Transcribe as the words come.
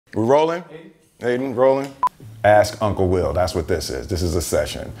We rolling? Aidan, rolling? Ask Uncle Will, that's what this is. This is a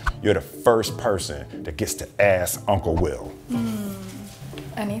session. You're the first person that gets to ask Uncle Will.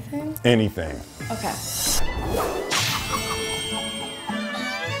 Anything? Anything. Okay.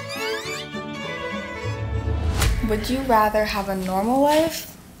 Would you rather have a normal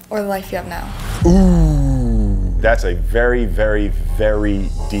life or the life you have now? Ooh, that's a very, very, very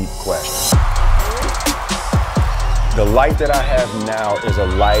deep question. The life that I have now is a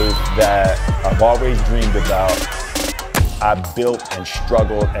life that I've always dreamed about. I built and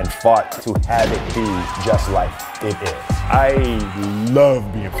struggled and fought to have it be just like it is. I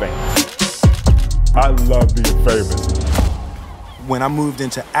love being famous. I love being famous. When I moved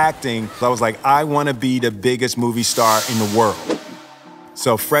into acting, I was like, I want to be the biggest movie star in the world.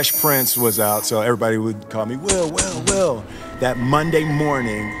 So Fresh Prince was out, so everybody would call me Will. That Monday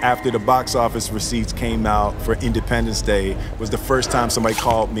morning after the box office receipts came out for Independence Day was the first time somebody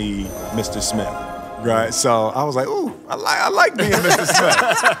called me Mr. Smith, right? So I was like, ooh, I like being Mr. Smith.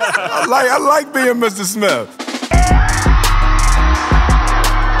 I like being Mr. Smith.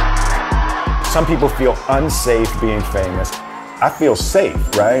 Some people feel unsafe being famous. I feel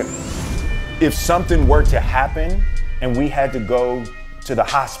safe, right? If something were to happen and we had to go to the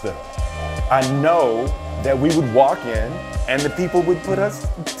hospital, I know that we would walk in and the people would put us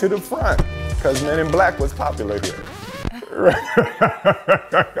to the front because Men in Black was popular here.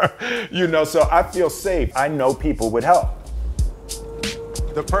 You know, so I feel safe. I know people would help.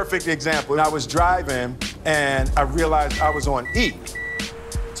 The perfect example, I was driving and I realized I was on E.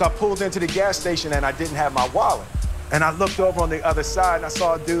 So I pulled into the gas station and I didn't have my wallet. And I looked over on the other side and I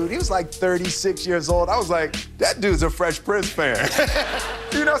saw a dude, he was like 36 years old. I was like, that dude's a Fresh Prince fan.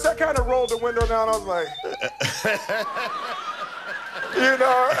 You know, so I kind of rolled the window down. I was like, you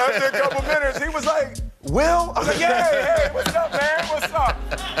know, after a couple minutes, he was like, Will? I was like, yeah, hey, what's up, man? What's up?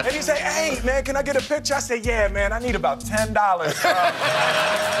 And he said, hey, man, can I get a picture? I said, yeah, man, I need about $10.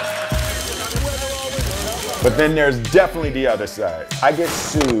 But then there's definitely the other side. I get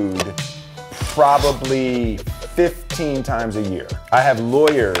sued probably 15 times a year. I have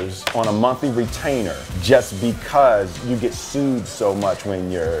lawyers on a monthly retainer just because you get sued so much when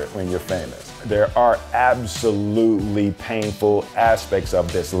you're famous. There are absolutely painful aspects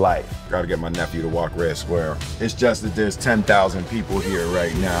of this life. Gotta get my nephew to walk Red Square. It's just that there's 10,000 people here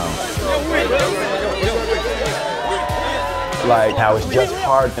right now. Like how it's just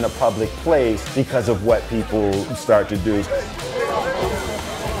hard in a public place because of what people start to do.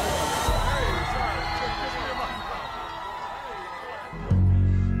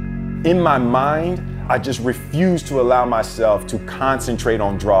 In my mind, I just refuse to allow myself to concentrate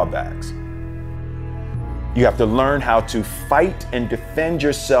on drawbacks. You have to learn how to fight and defend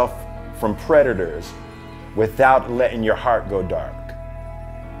yourself from predators without letting your heart go dark.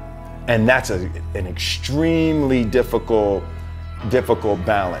 And that's an extremely difficult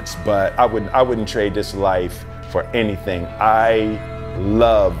balance, but I wouldn't trade this life for anything. I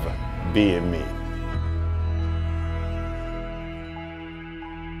love being me.